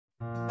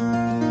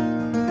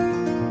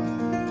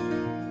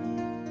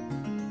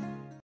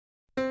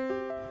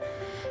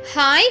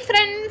Hi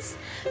friends,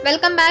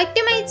 welcome back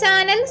to my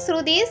channel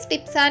Sruthys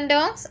Tips and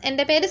Talks.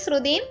 എൻ്റെ പേര്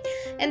ശ്രുതി.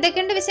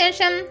 എന്തൊക്കെയുണ്ട്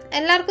വിശേഷം?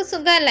 എല്ലാവർക്കും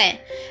സുഖമല്ലേ?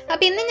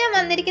 അപ്പോൾ ഇന്ന് ഞാൻ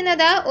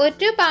വന്നിരിക്കുന്നത്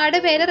ഒരുപാട്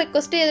പേര്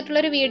റിക്വസ്റ്റ്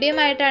ചെയ്തിട്ടുള്ള ഒരു വീഡിയോ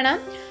ആയിട്ടാണ്.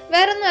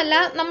 വേറൊന്നുമല്ല,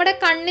 നമ്മുടെ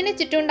കണ്ണിന്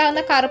ചുറ്റും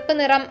ഉണ്ടാകുന്ന കറുപ്പ്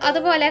നിറം,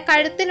 അതുപോലെ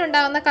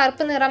കഴുത്തിലുണ്ടാകുന്ന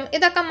കറുപ്പ് നിറം,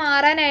 ഇതൊക്കെ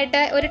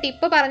മാറാനായിട്ട് ഒരു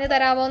ടിപ്പ് പറഞ്ഞു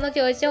തരാമോ എന്ന്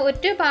ചോദിച്ച്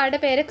ഒരുപാട്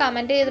പേര്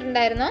കമൻറ്റ്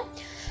ചെയ്തിട്ടുണ്ടായിരുന്നു.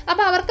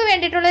 അപ്പോൾ അവർക്ക്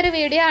വേണ്ടിയിട്ടുള്ളൊരു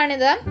വീഡിയോ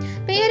ആണിത്.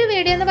 അപ്പോൾ ഈ ഒരു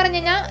വീഡിയോ എന്ന് പറഞ്ഞു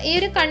കഴിഞ്ഞാൽ ഈ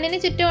ഒരു കണ്ണിന്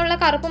ചുറ്റുമുള്ള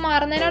കറുപ്പ്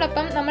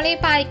മാറുന്നതിനോടൊപ്പം നമ്മൾ ഈ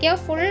പായ്ക്ക്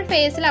ഫുൾ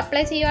ഫേസിൽ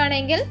അപ്ലൈ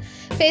ചെയ്യുവാണെങ്കിൽ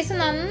ഫേസ്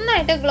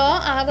നന്നായിട്ട് ഗ്ലോ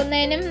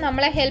ആകുന്നതിനും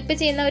നമ്മളെ ഹെൽപ്പ്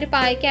ചെയ്യുന്ന ഒരു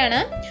പായ്ക്കാണ്.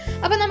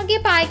 അപ്പോൾ നമുക്ക് ഈ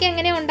പായ്ക്ക്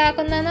എങ്ങനെ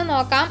ഉണ്ടാക്കുന്നതെന്ന്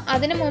നോക്കാം.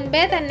 അതിന്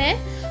മുൻപേ തന്നെ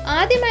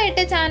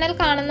ആദ്യമായിട്ട് ചാനൽ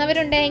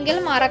കാണുന്നവരുണ്ടെങ്കിൽ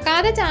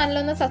മറക്കാതെ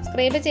ചാനലൊന്ന്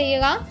സബ്സ്ക്രൈബ്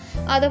ചെയ്യുക.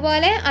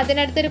 അതുപോലെ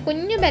അതിനടുത്തൊരു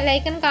കുഞ്ഞു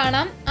ബെല്ലൈക്കൺ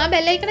കാണാം. ആ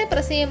ബെല്ലൈക്കണെ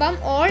പ്രസ് ചെയ്യുമ്പം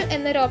ഓൾ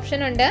എന്നൊരു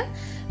ഓപ്ഷൻ ഉണ്ട്.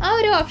 ആ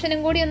ഒരു ഓപ്ഷനും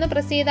കൂടി ഒന്ന്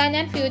പ്രസ് ചെയ്താൽ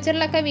ഞാൻ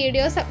ഫ്യൂച്ചറിലൊക്കെ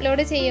വീഡിയോസ്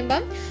അപ്ലോഡ്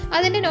ചെയ്യുമ്പം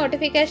അതിൻ്റെ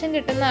നോട്ടിഫിക്കേഷൻ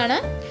കിട്ടുന്നതാണ്.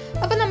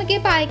 അപ്പോൾ നമുക്ക് ഈ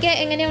പായ്ക്ക്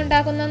എങ്ങനെ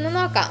ഉണ്ടാക്കുന്നതെന്ന്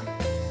നോക്കാം.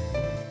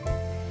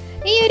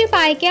 ഈ ഒരു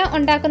പായ്ക്ക്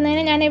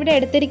ഉണ്ടാക്കുന്നതിന് ഞാൻ ഇവിടെ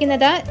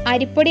എടുത്തിരിക്കുന്നത്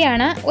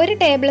അരിപ്പൊടിയാണ്. 1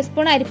 ടേബിൾ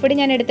സ്പൂൺ അരിപ്പൊടി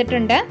ഞാൻ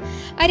എടുത്തിട്ടുണ്ട്.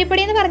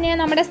 അരിപ്പൊടി എന്ന് പറഞ്ഞാൽ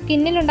നമ്മുടെ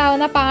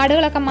സ്കിന്നിലുണ്ടാകുന്ന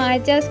പാടുകളൊക്കെ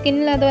മായ്ച്ച്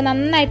സ്കിന്നിൽ അത്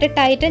നന്നായിട്ട്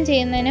ടൈറ്റൻ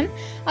ചെയ്യുന്നതിനും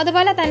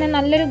അതുപോലെ തന്നെ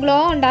നല്ലൊരു ഗ്ലോ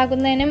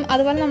ഉണ്ടാക്കുന്നതിനും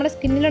അതുപോലെ നമ്മുടെ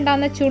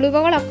സ്കിന്നിലുണ്ടാകുന്ന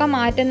ചുളിവുകളൊക്കെ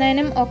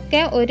മാറ്റുന്നതിനും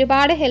ഒക്കെ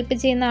ഒരുപാട് ഹെൽപ്പ്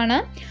ചെയ്യുന്നതാണ്.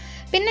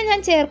 പിന്നെ ഞാൻ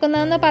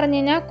ചേർക്കുന്നതെന്ന് പറഞ്ഞു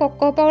കഴിഞ്ഞാൽ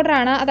കൊക്കോ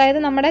പൗഡറാണ്, അതായത്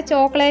നമ്മുടെ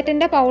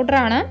ചോക്ലേറ്റിൻ്റെ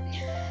പൗഡറാണ്.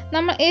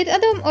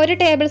 അതും 1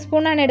 ടേബിൾ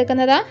സ്പൂണാണ്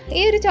എടുക്കുന്നത്.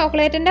 ഈ ഒരു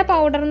ചോക്ലേറ്റിൻ്റെ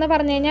പൗഡർ എന്ന്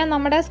പറഞ്ഞു കഴിഞ്ഞാൽ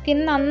നമ്മുടെ സ്കിൻ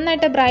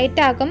നന്നായിട്ട്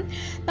ബ്രൈറ്റ് ആക്കും.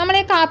 നമ്മൾ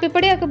ഈ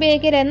കാപ്പിപ്പൊടിയൊക്കെ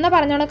ഉപയോഗിക്കരുത് എന്ന്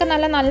പറഞ്ഞുകൊണ്ടൊക്കെ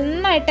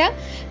നന്നായിട്ട്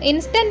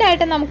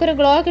ഇൻസ്റ്റൻ്റായിട്ട് നമുക്കൊരു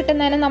ഗ്ലോ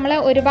കിട്ടുന്നതിന് നമ്മളെ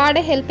ഒരുപാട്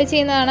ഹെൽപ്പ്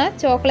ചെയ്യുന്നതാണ്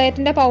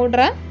ചോക്ലേറ്റിൻ്റെ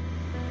പൗഡർ.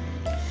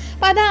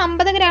 അപ്പോൾ അത്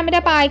 50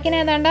 ഗ്രാമിൻ്റെ പായ്ക്കിന്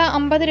ഏതാണ്ട്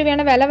 50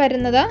 രൂപയാണ് വില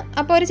വരുന്നത്.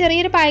 അപ്പോൾ ഒരു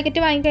ചെറിയൊരു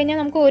പാക്കറ്റ് വാങ്ങിക്കഴിഞ്ഞാൽ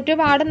നമുക്ക്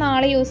ഒരുപാട്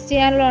നാൾ യൂസ്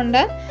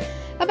ചെയ്യാനുള്ളതുണ്ട്.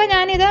 അപ്പോൾ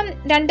ഞാനിത്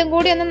രണ്ടും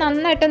കൂടി ഒന്ന്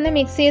നന്നായിട്ടൊന്ന്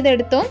മിക്സ്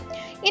ചെയ്തെടുത്തു.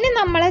 ഇനി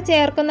നമ്മൾ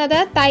ചേർക്കുന്നത്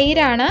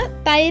തൈരാണ്.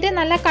 തൈര്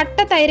നല്ല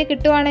കട്ട തൈര്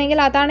കിട്ടുവാണെങ്കിൽ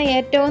അതാണ്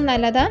ഏറ്റവും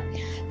നല്ലത്.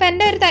 അപ്പോൾ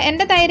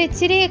എൻ്റെ തൈര്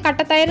ഇച്ചിരി കട്ട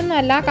തൈരൊന്നും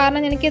അല്ല,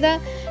 കാരണം എനിക്കിത്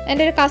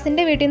എൻ്റെ ഒരു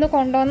കസിൻ്റെ വീട്ടിൽ നിന്ന്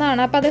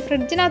കൊണ്ടുവന്നതാണ്. അപ്പോൾ അത്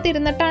ഫ്രിഡ്ജിനകത്ത്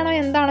ഇരുന്നിട്ടാണോ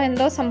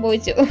എന്തോ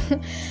സംഭവിച്ചു.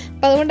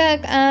 അപ്പോൾ അതുകൊണ്ട്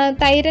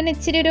തൈരിന്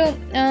ഇച്ചിരി ഒരു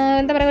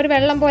എന്താ പറയുക, ഒരു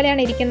വെള്ളം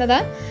പോലെയാണ് ഇരിക്കുന്നത്.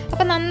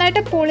 അപ്പോൾ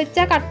നന്നായിട്ട് പുളിച്ച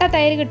കട്ട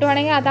തൈര്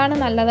കിട്ടുവാണെങ്കിൽ അതാണ്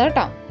നല്ലത്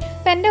കേട്ടോ.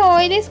 അപ്പോൾ എൻ്റെ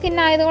ഓയിലി സ്കിൻ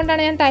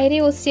ആയതുകൊണ്ടാണ് ഞാൻ തൈര്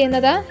യൂസ്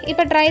ചെയ്യുന്നത്.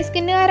 ഇപ്പോൾ ഡ്രൈ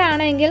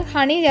സ്കിന്നുകാരാണെങ്കിൽ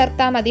ഹണി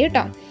ചേർത്താൽ മതി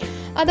കേട്ടോ.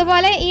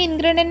 അതുപോലെ ഈ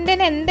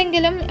ഇൻഗ്രീഡിയൻറ്റിന്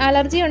എന്തെങ്കിലും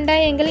അലർജി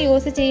ഉണ്ടായെങ്കിൽ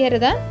യൂസ്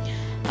ചെയ്യരുത്.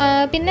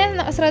 പിന്നെ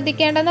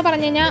ശ്രദ്ധിക്കേണ്ടതെന്ന്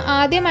പറഞ്ഞു കഴിഞ്ഞാൽ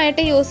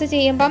ആദ്യമായിട്ട് യൂസ്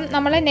ചെയ്യുമ്പം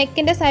നമ്മൾ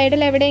നെക്കിൻ്റെ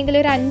സൈഡിൽ എവിടെയെങ്കിലും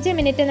ഒരു 5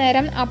 മിനിറ്റ്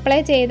നേരം അപ്ലൈ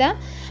ചെയ്ത്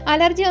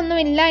അലർജി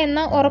ഒന്നുമില്ല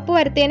എന്ന് ഉറപ്പ്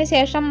വരുത്തിയതിന്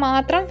ശേഷം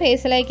മാത്രം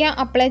ഫേസിലേക്ക്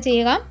അപ്ലൈ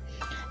ചെയ്യുക.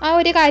 ആ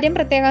ഒരു കാര്യം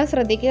പ്രത്യേകം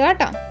ശ്രദ്ധിക്കുക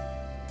കേട്ടോ.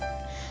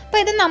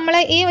 അപ്പോൾ ഇത് നമ്മൾ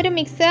ഈ ഒരു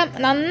മിക്സ്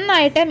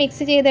നന്നായിട്ട്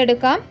മിക്സ്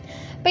ചെയ്തെടുക്കാം.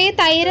 അപ്പോൾ ഈ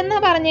തൈരെന്ന്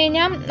പറഞ്ഞു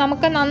കഴിഞ്ഞാൽ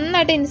നമുക്ക്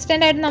നന്നായിട്ട്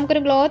ഇൻസ്റ്റൻ്റായിട്ട്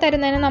നമുക്കൊരു ഗ്ലോ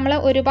തരുന്നതിന് നമ്മൾ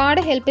ഒരുപാട്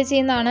ഹെൽപ്പ്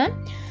ചെയ്യുന്നതാണ്.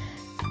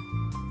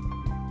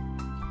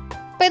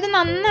 അപ്പോൾ ഇത്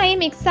നന്നായി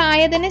മിക്സ്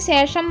ആയതിന്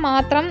ശേഷം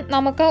മാത്രം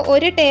നമുക്ക്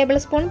 1 ടേബിൾ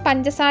സ്പൂൺ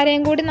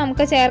പഞ്ചസാരയും കൂടി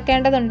നമുക്ക്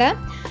ചേർക്കേണ്ടതുണ്ട്.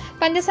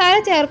 പഞ്ചസാര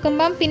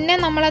ചേർക്കുമ്പം പിന്നെ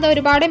നമ്മളത്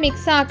ഒരുപാട്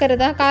മിക്സ്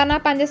ആക്കരുത്, കാരണം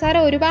ആ പഞ്ചസാര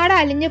ഒരുപാട്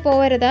അലിഞ്ഞു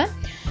പോകരുത്.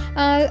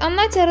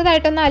 എന്നാൽ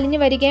ചെറുതായിട്ടൊന്ന് അലിഞ്ഞ്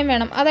വരികയും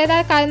വേണം. അതായത്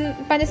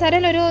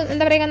പഞ്ചസാരയിൽ ഒരു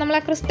എന്താ പറയുക,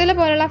 നമ്മളെ ക്രിസ്റ്റൽ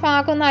പോലുള്ള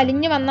ഭാഗം ഒന്ന്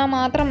അലിഞ്ഞ് വന്നാൽ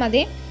മാത്രം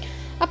മതി.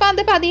 അപ്പോൾ അത്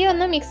പതിയെ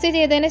ഒന്ന് മിക്സ്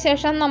ചെയ്തതിന്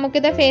ശേഷം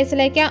നമുക്കിത്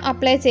ഫേസിലേക്ക്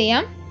അപ്ലൈ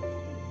ചെയ്യാം.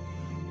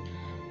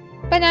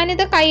 അപ്പോൾ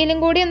ഞാനിത് കയ്യിലും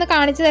കൂടി ഒന്ന്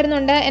കാണിച്ചു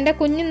തരുന്നുണ്ട്. എൻ്റെ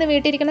കുഞ്ഞിന്ന്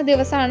വീട്ടിലിരിക്കുന്ന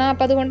ദിവസമാണ്,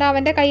 അപ്പോൾ അതുകൊണ്ട്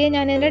അവൻ്റെ കയ്യിൽ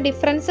ഞാനിതിൻ്റെ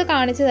ഡിഫറൻസ്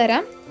കാണിച്ചു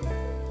തരാം.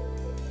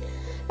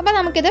 അപ്പോൾ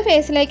നമുക്കിത്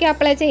ഫേസിലേക്ക്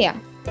അപ്ലൈ ചെയ്യാം.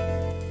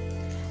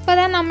 അപ്പോൾ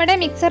അതാ നമ്മുടെ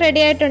മിക്സ്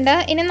റെഡി ആയിട്ടുണ്ട്.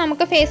 ഇനി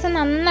നമുക്ക് ഫേസ്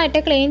നന്നായിട്ട്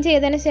ക്ലീൻ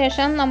ചെയ്തതിന്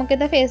ശേഷം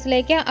നമുക്കിത്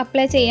ഫേസിലേക്ക്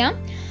അപ്ലൈ ചെയ്യാം.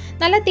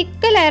 നല്ല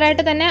തിക്ക്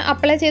ലെയറായിട്ട് തന്നെ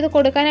അപ്ലൈ ചെയ്ത്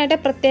കൊടുക്കാനായിട്ട്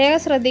പ്രത്യേകം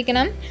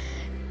ശ്രദ്ധിക്കണം.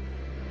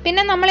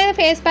 പിന്നെ നമ്മൾ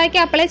ഫേസ് പാക്ക്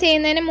അപ്ലൈ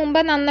ചെയ്യുന്നതിന് മുമ്പ്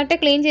നന്നായിട്ട്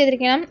ക്ലീൻ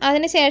ചെയ്തിരിക്കണം.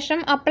 അതിന് ശേഷം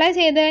അപ്ലൈ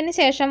ചെയ്തതിന്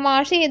ശേഷം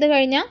വാഷ് ചെയ്ത്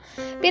കഴിഞ്ഞാൽ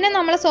പിന്നെ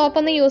നമ്മൾ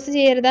സോപ്പൊന്നും യൂസ്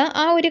ചെയ്യരുത്.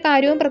 ആ ഒരു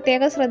കാര്യവും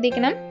പ്രത്യേകം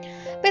ശ്രദ്ധിക്കണം.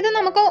 അപ്പോൾ ഇത്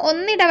നമുക്ക്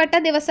ഒന്നിടവിട്ട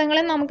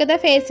ദിവസങ്ങളിൽ നമുക്കിത്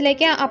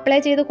ഫേസിലേക്ക് അപ്ലൈ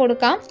ചെയ്ത്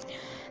കൊടുക്കാം.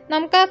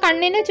 നമുക്ക്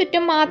കണ്ണിന്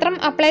ചുറ്റും മാത്രം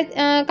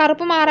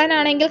കറുപ്പ്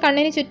മാറാനാണെങ്കിൽ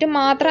കണ്ണിന് ചുറ്റും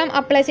മാത്രം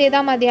അപ്ലൈ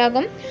ചെയ്താൽ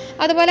മതിയാകും.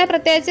 അതുപോലെ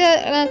പ്രത്യേകിച്ച്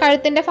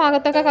കഴുത്തിൻ്റെ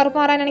ഭാഗത്തൊക്കെ കറുപ്പ്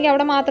മാറാനാണെങ്കിൽ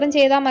അവിടെ മാത്രം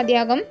ചെയ്താൽ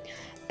മതിയാകും.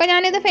 അപ്പോൾ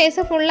ഞാനിത്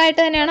ഫേസ്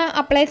ഫുള്ളായിട്ട് തന്നെയാണ്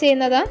അപ്ലൈ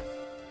ചെയ്യുന്നത്.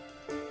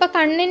 അപ്പോൾ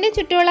കണ്ണിൻ്റെ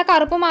ചുറ്റുമുള്ള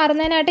കറുപ്പ്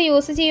മാറുന്നതിനായിട്ട്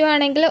യൂസ്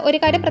ചെയ്യുകയാണെങ്കിൽ ഒരു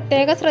കാര്യം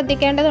പ്രത്യേകം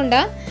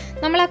ശ്രദ്ധിക്കേണ്ടതുണ്ട്.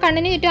 നമ്മൾ ആ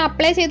കണ്ണിന് ചുറ്റും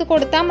അപ്ലൈ ചെയ്ത്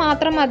കൊടുത്താൽ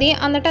മാത്രം മതി.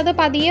 എന്നിട്ടത്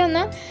പതിയെ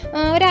ഒന്ന്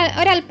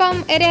ഒരല്പം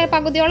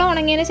പകുതിയോളം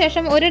ഉണങ്ങിയതിന്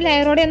ശേഷം ഒരു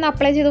ലെയറോടെ ഒന്ന്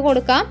അപ്ലൈ ചെയ്ത്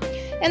കൊടുക്കാം.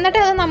 എന്നിട്ട്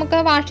അത് നമുക്ക്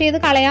വാഷ് ചെയ്ത്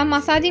കളയാം.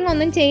 മസാജിങ്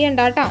ഒന്നും ചെയ്യണ്ട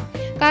കേട്ടോ,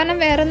 കാരണം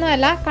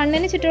വേറൊന്നുമല്ല,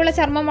 കണ്ണിന് ചുറ്റുമുള്ള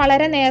ചർമ്മം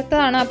വളരെ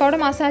നേർത്തതാണ്. അപ്പോൾ അവിടെ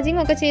മസാജിങ്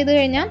ഒക്കെ ചെയ്ത്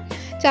കഴിഞ്ഞാൽ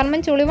ചർമ്മം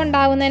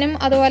ചുളിവുണ്ടാകുന്നതിനും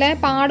അതുപോലെ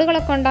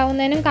പാടുകളൊക്കെ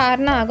ഉണ്ടാകുന്നതിനും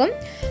കാരണമാകും.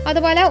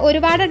 അതുപോലെ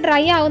ഒരുപാട്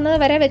ഡ്രൈ ആവുന്നത്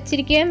വരെ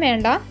വെച്ചിരിക്കുകയും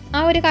വേണ്ട. ആ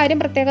ഒരു കാര്യം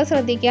പ്രത്യേകം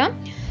ശ്രദ്ധിക്കുക.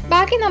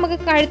 ബാക്കി നമുക്ക്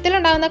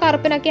കഴുത്തിലുണ്ടാകുന്ന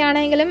കറുപ്പിനൊക്കെ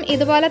ആണെങ്കിലും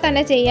ഇതുപോലെ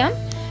തന്നെ ചെയ്യാം.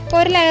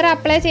 ഒരു ലെയർ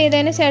അപ്ലൈ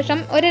ചെയ്തതിന് ശേഷം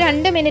ഒരു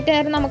 2 മിനിറ്റ്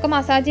നേരം നമുക്ക്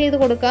മസാജ് ചെയ്ത്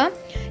കൊടുക്കുക.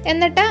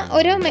 എന്നിട്ട്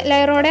ഒരു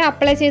ലെയറോടെ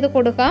അപ്ലൈ ചെയ്ത്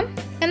കൊടുക്കാം.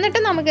 എന്നിട്ട്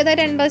നമുക്കിത്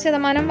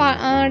 80%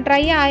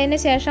 ഡ്രൈ ആയതിന്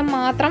ശേഷം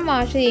മാത്രം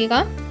വാഷ് ചെയ്യുക.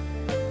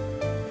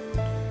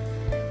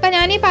 അപ്പം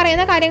ഞാൻ ഈ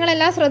പറയുന്ന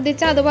കാര്യങ്ങളെല്ലാം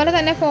ശ്രദ്ധിച്ച് അതുപോലെ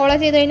തന്നെ ഫോളോ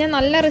ചെയ്ത് കഴിഞ്ഞാൽ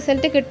നല്ല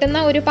റിസൾട്ട് കിട്ടുന്ന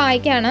ഒരു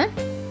പായ്ക്കാണ്.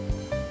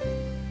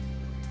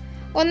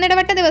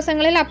 ഒന്നിടവിട്ട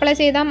ദിവസങ്ങളിൽ അപ്ലൈ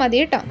ചെയ്താൽ മതി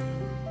കേട്ടോ.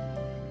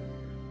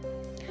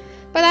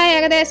 അപ്പോൾ അതാ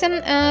ഏകദേശം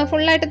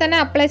ഫുള്ളായിട്ട് തന്നെ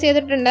അപ്ലൈ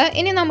ചെയ്തിട്ടുണ്ട്.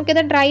 ഇനി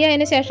നമുക്കിത് ഡ്രൈ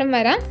ആയതിന് ശേഷം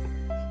വരാം.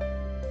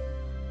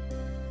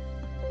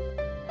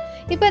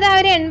 ഇപ്പോൾ ഇതാ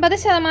ഒരു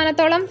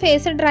 80%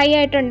 ഫേസ് ഡ്രൈ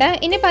ആയിട്ടുണ്ട്.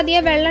 ഇനി പതിയെ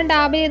വെള്ളം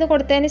ഡാബ് ചെയ്ത്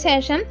കൊടുത്തതിന്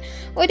ശേഷം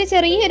ഒരു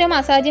ചെറിയൊരു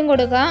മസാജിങ്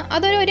കൊടുക്കുക.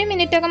 അതൊരു 1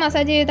 മിനിറ്റൊക്കെ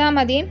മസാജ് ചെയ്താൽ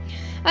മതി.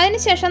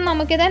 അതിനുശേഷം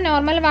നമുക്കിത്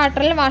നോർമൽ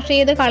വാട്ടറിൽ വാഷ്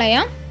ചെയ്ത്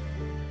കളയാം.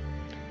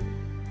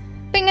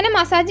 അപ്പം ഇങ്ങനെ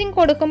മസാജിങ്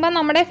കൊടുക്കുമ്പോൾ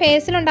നമ്മുടെ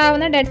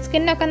ഫേസിലുണ്ടാകുന്ന ഡെഡ്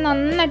സ്കിന്നൊക്കെ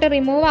നന്നായിട്ട്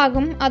റിമൂവ്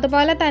ആകും.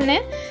 അതുപോലെ തന്നെ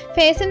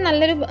ഫേസിൽ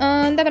നല്ലൊരു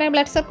എന്താ പറയുക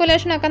ബ്ലഡ്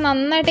സർക്കുലേഷനൊക്കെ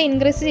നന്നായിട്ട്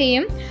ഇൻക്രീസ്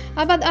ചെയ്യും.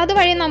 അപ്പോൾ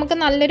അതുവഴി നമുക്ക്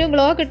നല്ലൊരു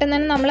ഗ്ലോ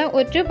കിട്ടുന്നതിന് നമ്മൾ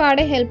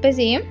ഒരുപാട് ഹെൽപ്പ്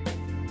ചെയ്യും.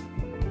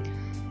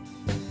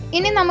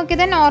 ഇനി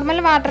നമുക്കിത് നോർമൽ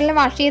വാട്ടറിൽ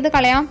വാഷ് ചെയ്ത്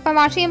കളയാം. അപ്പോൾ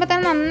വാഷ് ചെയ്യുമ്പോൾ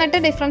തന്നെ നന്നായിട്ട്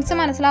ഡിഫറൻസ്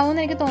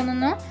മനസ്സിലാവുമെന്ന് എനിക്ക്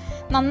തോന്നുന്നു.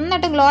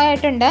 നന്നായിട്ട് ഗ്ലോ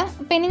ആയിട്ടുണ്ട്.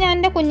 അപ്പോൾ ഇനി ഞാൻ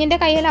എൻ്റെ കുഞ്ഞിൻ്റെ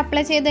കയ്യിൽ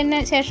അപ്ലൈ ചെയ്തതിന്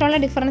ശേഷമുള്ള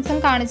ഡിഫറൻസും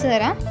കാണിച്ചു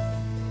തരാം.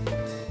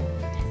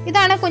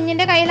 ഇതാണ്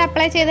കുഞ്ഞിൻ്റെ കയ്യിൽ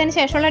അപ്ലൈ ചെയ്തതിന്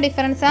ശേഷമുള്ള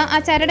ഡിഫറൻസ്. ആ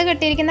ചരട്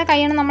കെട്ടിയിരിക്കുന്ന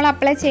കൈയാണ് നമ്മൾ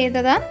അപ്ലൈ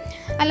ചെയ്തത്,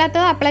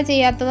 അല്ലാത്തത് അപ്ലൈ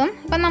ചെയ്യാത്തതും.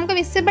 അപ്പം നമുക്ക്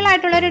വിസിബിൾ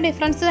ആയിട്ടുള്ളൊരു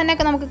ഡിഫറൻസ് തന്നെ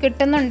നമുക്ക്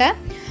കിട്ടുന്നുണ്ട്.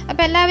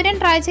 അപ്പോൾ എല്ലാവരും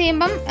ട്രൈ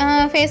ചെയ്യുമ്പം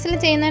ഫേസിൽ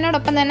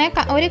ചെയ്യുന്നതിനോടൊപ്പം തന്നെ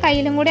ഒരു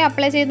കയ്യിലും കൂടി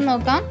അപ്ലൈ ചെയ്ത്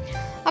നോക്കാം.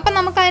 അപ്പം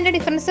നമുക്കതിൻ്റെ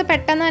ഡിഫറൻസ്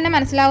പെട്ടെന്ന് തന്നെ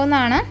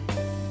മനസ്സിലാവുന്നതാണ്.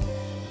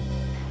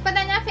 അപ്പോൾ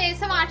ഞാൻ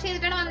ഫേസ് വാഷ്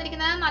ചെയ്തിട്ടാണ്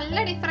വന്നിരിക്കുന്നത്. നല്ല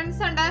ഡിഫറൻസ്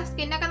ഉണ്ട്.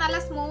 സ്കിന്നൊക്കെ നല്ല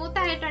സ്മൂത്ത്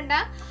ആയിട്ടുണ്ട്.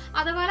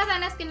 അതുപോലെ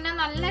തന്നെ സ്കിന്നിന്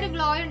നല്ലൊരു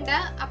ഗ്ലോ ഉണ്ട്.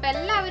 അപ്പോൾ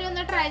എല്ലാവരും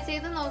ഒന്ന് ട്രൈ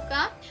ചെയ്ത്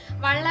നോക്കുക.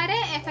 വളരെ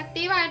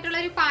എഫക്റ്റീവ്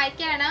ആയിട്ടുള്ളൊരു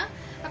പായ്ക്കാണ്.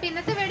 അപ്പോൾ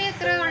ഇന്നത്തെ വീഡിയോ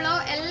ഇത്രയേ ഉള്ളൂ.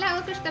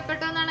 എല്ലാവർക്കും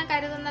ഇഷ്ടപ്പെട്ടു എന്നാണ്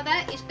കരുതുന്നത്.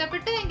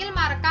 ഇഷ്ടപ്പെട്ടു എങ്കിൽ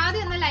മറക്കാതെ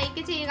ഒന്ന്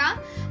ലൈക്ക് ചെയ്യുക,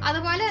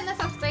 അതുപോലെ ഒന്ന്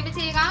സബ്സ്ക്രൈബ്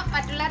ചെയ്യുക.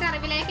 മറ്റുള്ളവരുടെ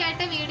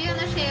അറിവിലേക്കായിട്ട് വീഡിയോ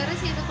ഒന്ന് ഷെയർ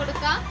ചെയ്ത്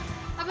കൊടുക്കുക.